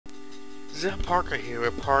Zeltparker here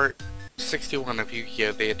with part 61 of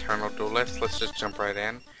Yu-Gi-Oh! The Eternal Duelist. Let's just jump right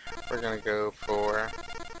in. We're gonna go for...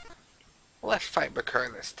 let's fight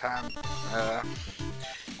Bakur this time.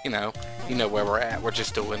 You know where we're at. We're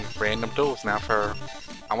just doing random duels now for,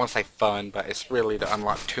 I want to say fun, but it's really to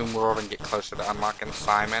unlock Tomb World and get closer to unlocking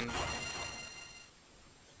Simon.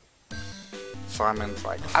 Simon's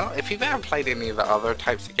like, if you've ever played any of the other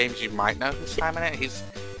types of games, you might know who Simon is.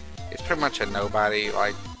 He's pretty much a nobody,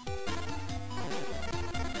 like,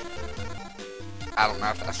 I don't know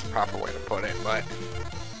if that's the proper way to put it, but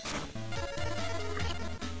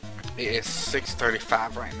it is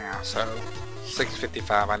 6:35 right now, so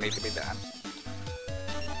 6:55 I need to be done.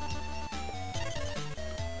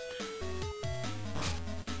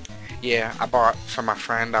 Yeah, I bought, for my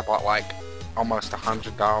friend, I bought like almost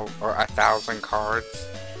 $100 or 1,000 cards.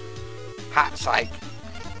 Hot psych.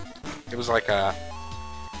 It was like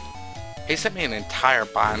he sent me an entire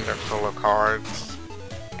binder full of cards,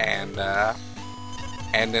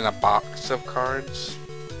 and then a box of cards,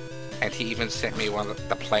 and he even sent me one of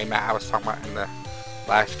the playmat I was talking about in the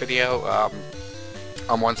last video.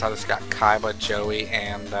 On one side it's got Kaiba, Joey,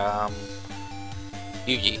 and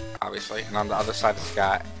Yugi, obviously, and on the other side it's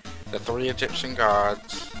got the 3 Egyptian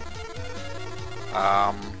gods.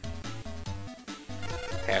 Yeah,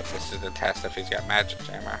 this is the test if he's got magic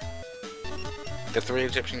jammer. The 3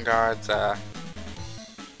 Egyptian gods,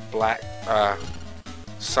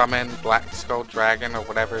 Summon, Black Skull Dragon, or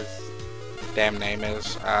whatever his damn name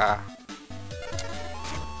is.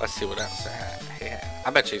 Let's see what else he had.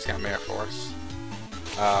 I bet you he's got Mirror Force.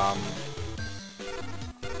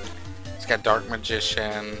 It's got Dark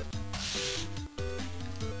Magician,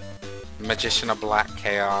 Magician of Black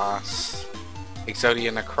Chaos,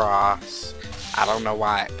 Exodia Necross. I don't know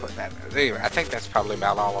why I put that. Anyway, I think that's probably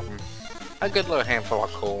about all of them. A good little handful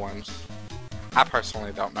of cool ones. I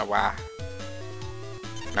personally don't know why.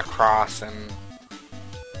 Necross and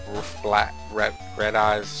Red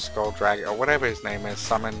Eyes Skull Dragon, or whatever his name is,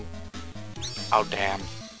 Summon. Oh damn.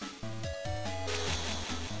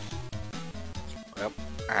 Well,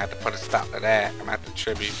 I had to put a stop to that. I'm at the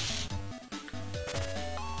tribute.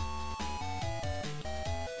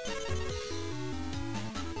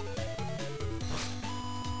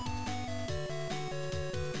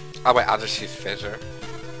 Oh wait, I'll just use Fissure.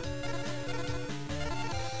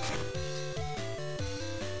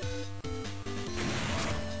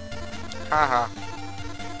 Haha.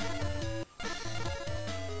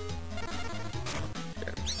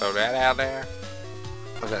 Throw that out there.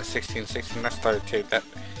 Was that 16-16? That's 32. That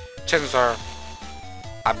chances are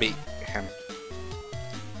I beat him.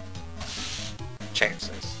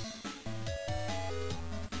 Chances.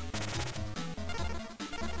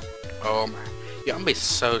 Oh my. Yeah, I'm gonna be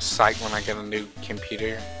so psyched when I get a new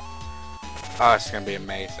computer. Oh, it's gonna be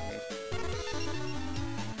amazing.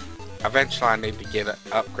 Eventually I need to get an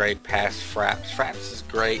upgrade past Fraps. Fraps is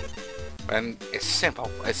great, and it's simple.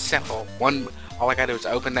 It's simple. All I gotta do is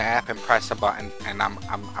open the app and press a button, and I'm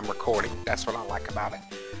recording. That's what I like about it.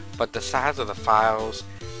 But the size of the files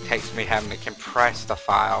takes me having to compress the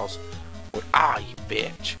files. You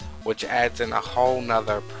bitch. Which adds in a whole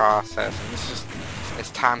nother process, and it's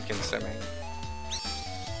time consuming.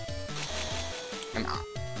 And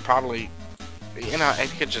probably,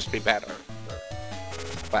 it could just be better.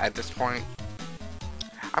 But at this point,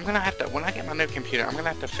 I'm gonna have to, when I get my new computer, I'm gonna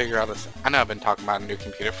have to figure out this. I know I've been talking about a new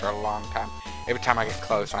computer for a long time. Every time I get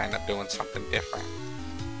close, I end up doing something different.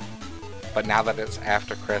 But now that it's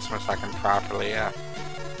after Christmas, I can properly,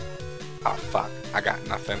 oh fuck, I got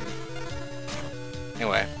nothing.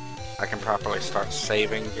 Anyway, I can properly start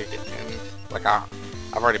saving, like I've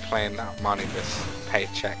already planned out money this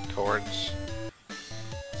paycheck towards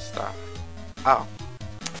stuff. Oh.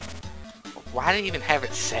 Why did he even have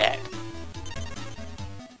it set?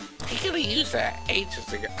 He could have used that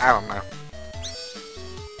ages ago. I don't know.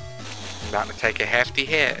 I'm about to take a hefty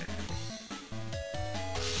hit.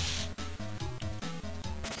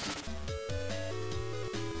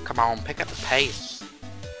 Come on, pick up the pace.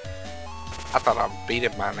 I thought I'd beat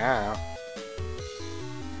him by now.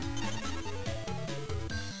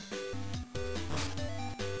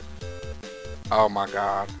 Oh my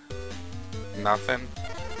god. Nothing.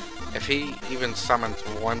 If he even summons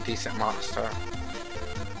one decent monster,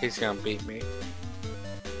 he's gonna beat me.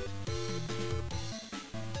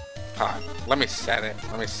 Fine. Let me set it.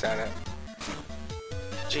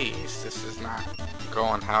 Jeez, this is not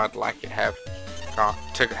going how I'd like it to have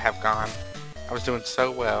gone. I was doing so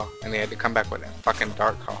well, and they had to come back with that fucking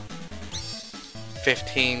Dark Call.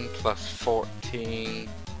 15 plus 14.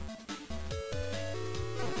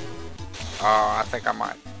 Oh, I think I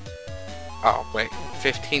might. Oh, wait.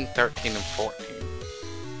 15, 13, and 14.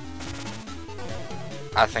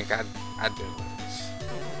 I think I'd do this.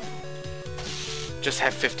 Just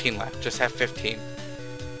have 15 left. Just have 15.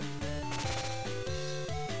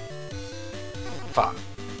 Fuck.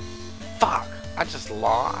 Fuck. I just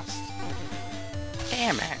lost.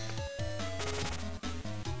 Damn it.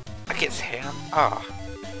 Against him? Oh.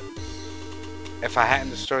 If I hadn't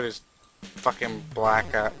destroyed his fucking black,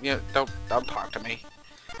 you know, don't talk to me.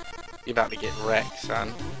 You about to get wrecked,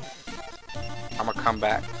 son. I'm gonna come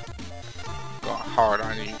back. Going hard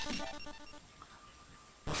on you.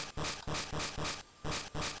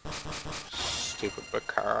 Stupid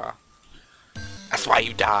Bakara. That's why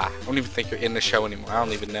you die. I don't even think you're in the show anymore. I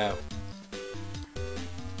don't even know.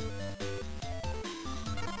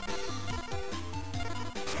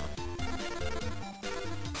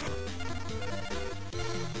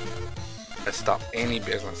 Let's stop any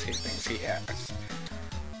business he thinks he has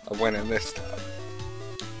of winning this stuff.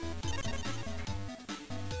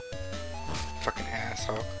 Fucking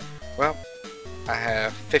asshole. Well, I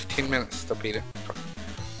have 15 minutes to beat it.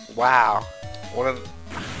 Wow. What a...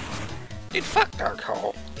 Dude, fuck Dark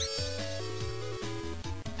Hole.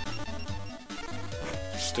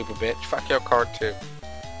 Stupid bitch. Fuck your card too.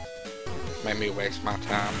 Made me waste my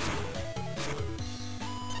time.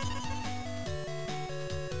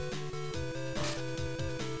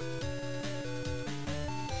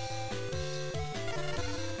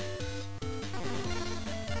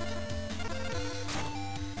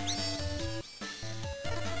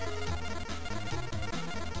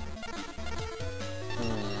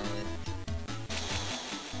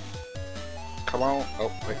 Come on.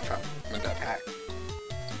 Oh, wait, fuck. I'm in that pack.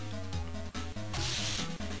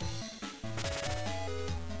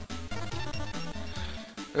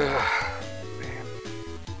 Ugh, man.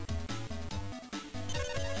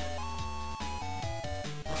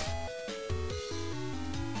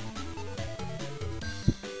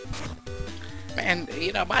 Man,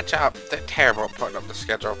 you know, my job, they're terrible at putting up the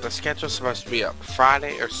schedule. The schedule's supposed to be up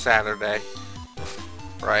Friday or Saturday,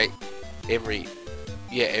 right? Every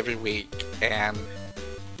week. And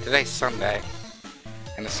today's Sunday,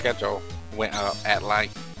 and the schedule went up at like,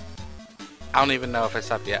 I don't even know if it's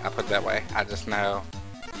up yet. I put it that way. I just know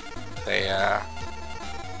they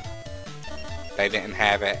didn't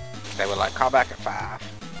have it. They were like, call back at 5.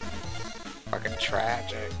 Fucking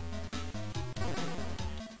tragic.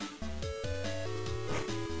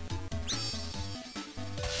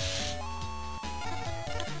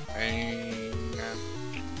 And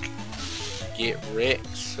get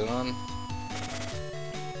wrecked, son.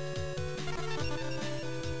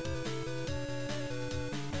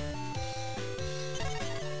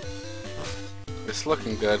 It's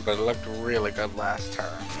looking good, but it looked really good last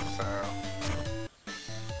turn, so...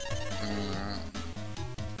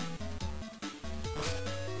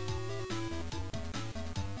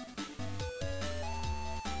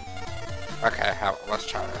 Okay, let's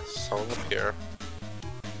try this. Solar Pure.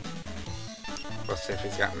 Let's see if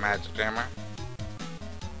he's got Magic Jammer.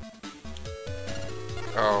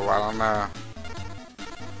 Oh, I don't know.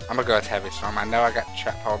 I'm gonna go with Heavy Storm. I know I got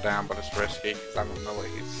Trap Hole down, but it's risky, because I don't know what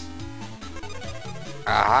he's...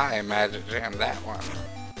 Aha, I Magic Jam that one.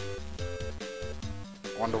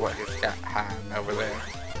 Wonder what he's got hiding over there.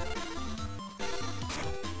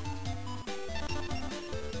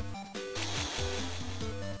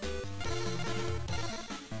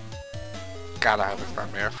 God, I hope it's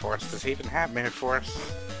not Mirror Force. Does he even have Mirror Force?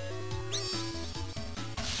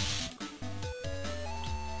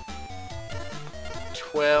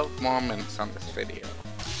 $12 more minutes on this video.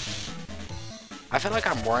 I feel like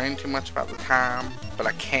I'm worrying too much about the time, but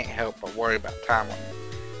I can't help but worry about time.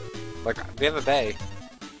 Like the other day,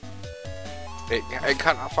 it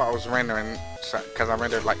cut off while I was rendering, because I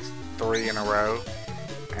rendered like 3 in a row,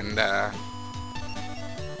 and oh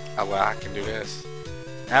well, I can do this.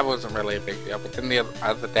 That wasn't really a big deal, but then the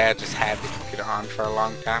other day I just had the computer on for a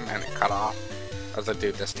long time and it cut off. I was like,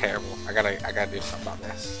 dude, that's terrible. I gotta do something about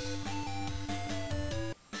this.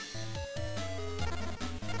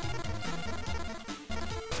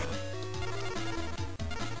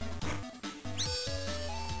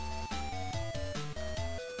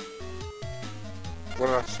 What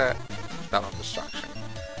did I set? Spell of Destruction.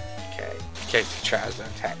 Okay, in case he tries to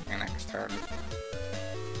attack me next turn.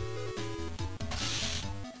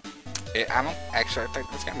 I think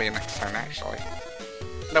it's gonna be next turn, actually.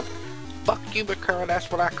 Nope. Fuck you, Bakura,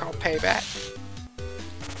 that's what I call payback.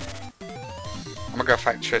 I'm gonna go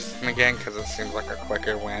fight Tristian again, because it seems like a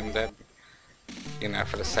quicker win than, you know,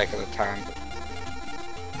 for the sake of the time.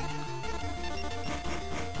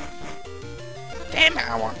 Damn it,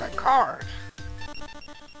 I want that card.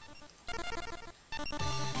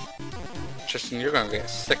 Tristan, you're gonna get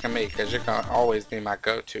sick of me because you're gonna always be my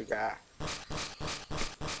go-to guy.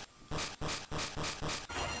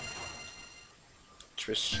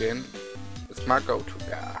 Tristian is my go-to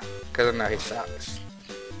guy because I know he sucks.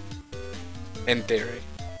 In theory,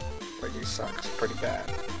 but he sucks pretty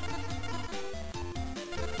bad.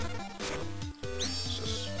 Let's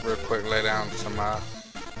just real quick lay down some of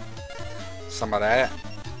that.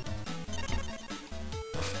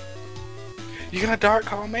 You gonna dark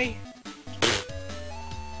call me?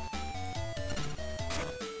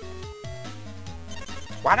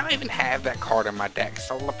 Why do I even have that card in my deck?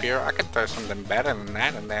 Solar Pure? I could throw something better than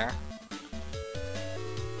that in there.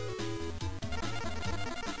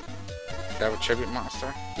 Double Tribute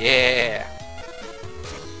Monster? Yeah!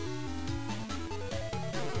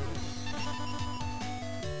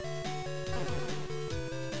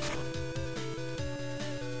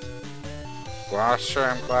 Well, I sure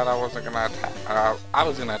am glad I wasn't gonna attack. I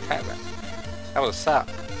was gonna attack that. That would suck.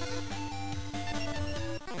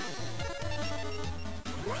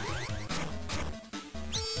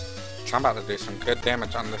 So I'm about to do some good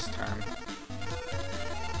damage on this turn.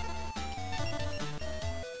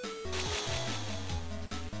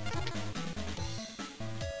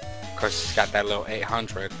 Cause she's got that little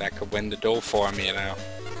 800 that could win the duel for me, you know.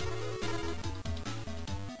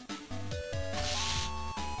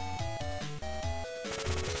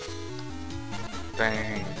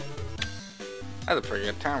 Dang. That's a pretty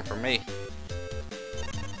good turn for me.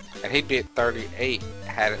 And he'd be at 38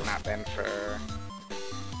 had it not been for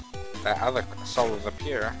that other Soul of the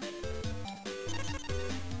Pure.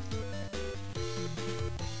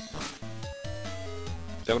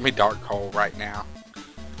 So let me Dark Hole right now.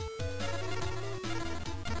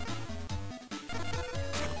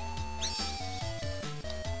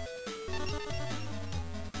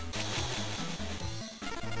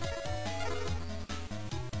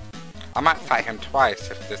 I might fight him twice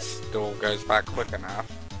if this duel goes by quick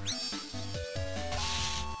enough.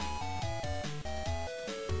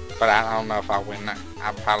 But I don't know if I win that.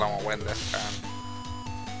 I probably won't win this turn.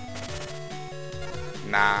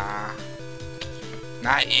 Nah.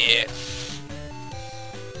 Not yet.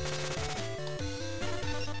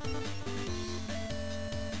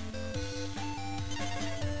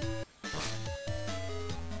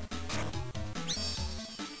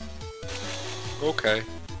 Okay.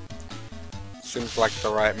 Seems like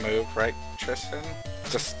the right move, right, Tristan?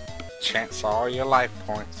 Just chance all your life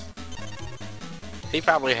points. He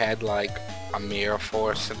probably had like a Mirror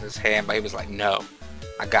Force in his hand, but he was like, no,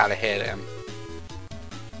 I gotta hit him.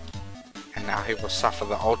 And now he will suffer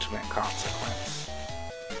the ultimate consequence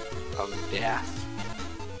of death.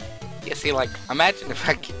 Yeah, see, like, imagine if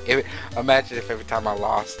every time I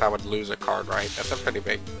lost, I would lose a card, right? That's a pretty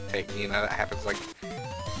big thing, you know, that happens, like,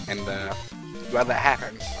 in the... Well, that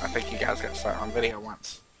happens. I think you guys got started on video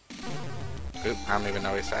once. Oop, I don't even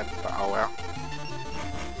know what he said, but oh well.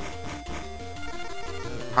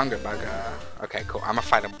 Hunger Bug, okay, cool. I'm gonna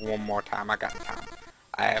fight him one more time. I got time.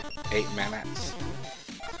 I have 8 minutes.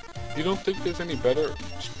 You don't think there's any better,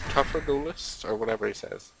 tougher duelists? Or whatever he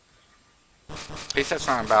says. He said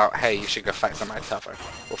something about, hey, you should go fight somebody tougher.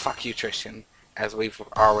 Well, fuck you, Tristian. As we've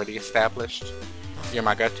already established, you're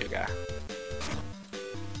my go-to guy.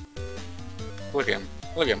 Look at him.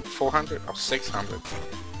 Look at him. 400? Oh, 600.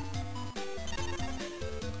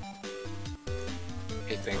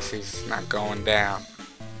 He thinks he's not going down.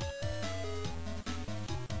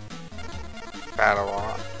 Battle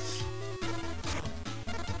Rocks.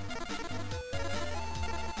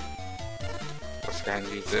 Let's go ahead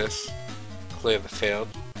and use this. Clear the field.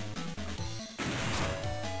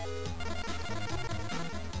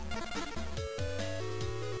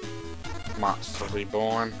 Monster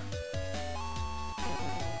Reborn.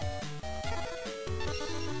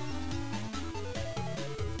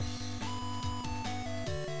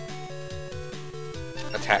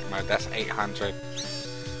 Attack mode, that's 800.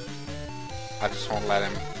 I just won't let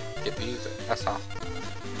him get to use it, that's all.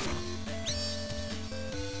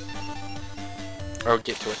 Or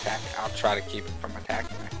get to attack it. I'll try to keep him from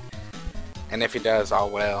attacking me. And if he does,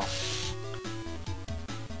 all well.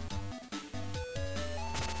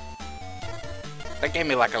 That gave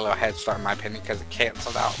me like a little head start in my opinion because it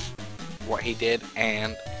canceled out what he did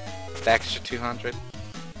and the extra 200.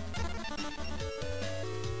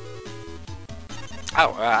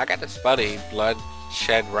 Oh, I got this buddy,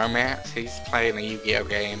 Bloodshed Romance. He's playing a Yu-Gi-Oh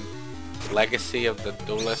game, Legacy of the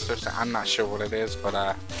Duelist or something. I'm not sure what it is,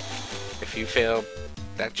 but if you feel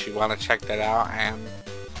that you want to check that out, and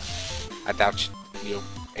I doubt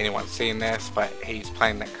anyone's seen this, but he's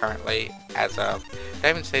playing it currently as of, did I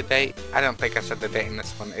even say date? I don't think I said the date in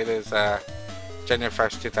this one. It is January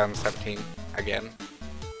 1st, 2017. again.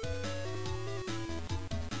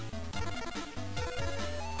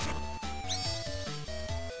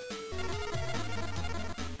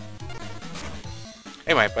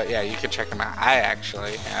 Anyway, but yeah, you can check them out. I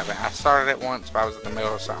actually haven't. I started it once, but I was in the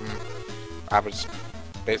middle of something. I was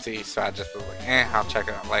busy, so I just was like, I'll check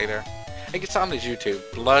it out later. I think it's on his YouTube.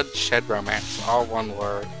 Bloodshed Romance, all one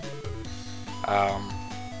word.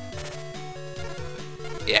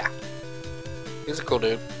 Yeah. He's a cool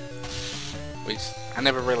dude. I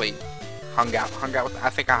never really hung out with, I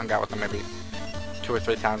think I hung out with him maybe 2 or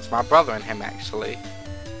 3 times. My brother and him actually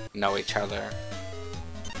know each other.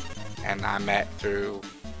 And I met through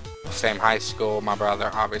the same high school. My brother,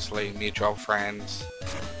 obviously, mutual friends.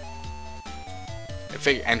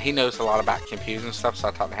 And he knows a lot about computers and stuff, so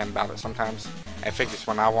I talk to him about it sometimes. I figures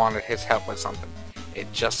when I wanted his help with something,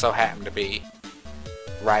 it just so happened to be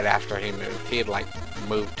right after he moved. He had like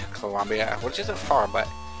moved to Columbia, which isn't far, but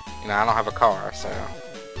you know, I don't have a car, so.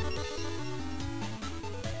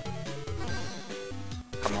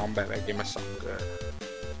 Come on, baby, give me something good.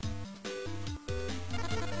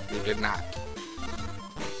 You did not.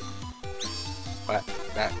 But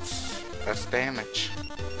that's damage.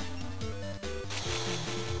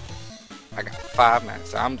 I got 5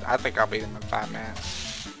 minutes. I think I'll beat him in 5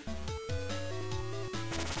 minutes.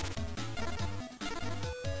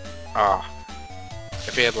 Oh.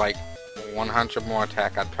 If he had like 100 more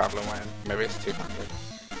attack, I'd probably win. Maybe it's 200.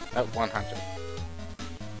 Oh, 100.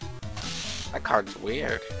 That card's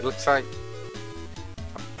weird. It looks like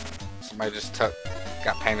somebody just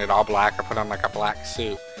got painted all black or put on like a black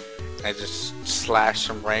suit. And they just slashed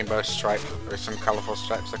some rainbow stripes or some colorful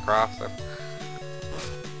stripes across them.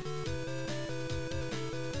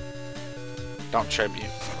 Don't tribute.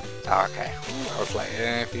 Oh, okay. I was like,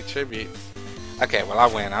 if he tributes. Okay, well I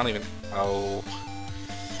win. I don't even. Oh.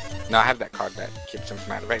 No, I have that card that keeps him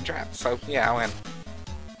from activating traps. So yeah, I win.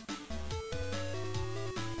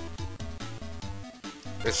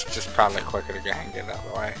 It's just probably quicker to go ahead and get it out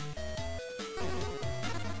of the way.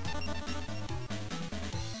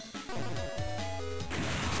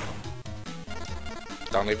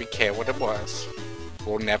 Don't even care what it was.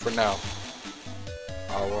 We'll never know.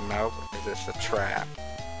 All we'll know is it's a trap.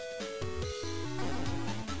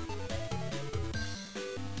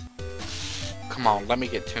 Come on, let me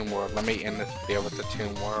get Tomb World. Let me end this video with the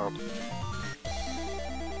Tomb World.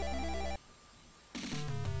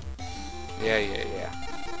 Yeah.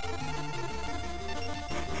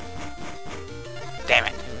 Damn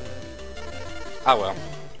it. Oh well.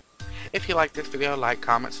 If you like this video, like,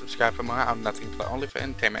 comment, subscribe for more. I'm nothing but only for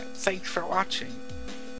entertainment. Thanks for watching.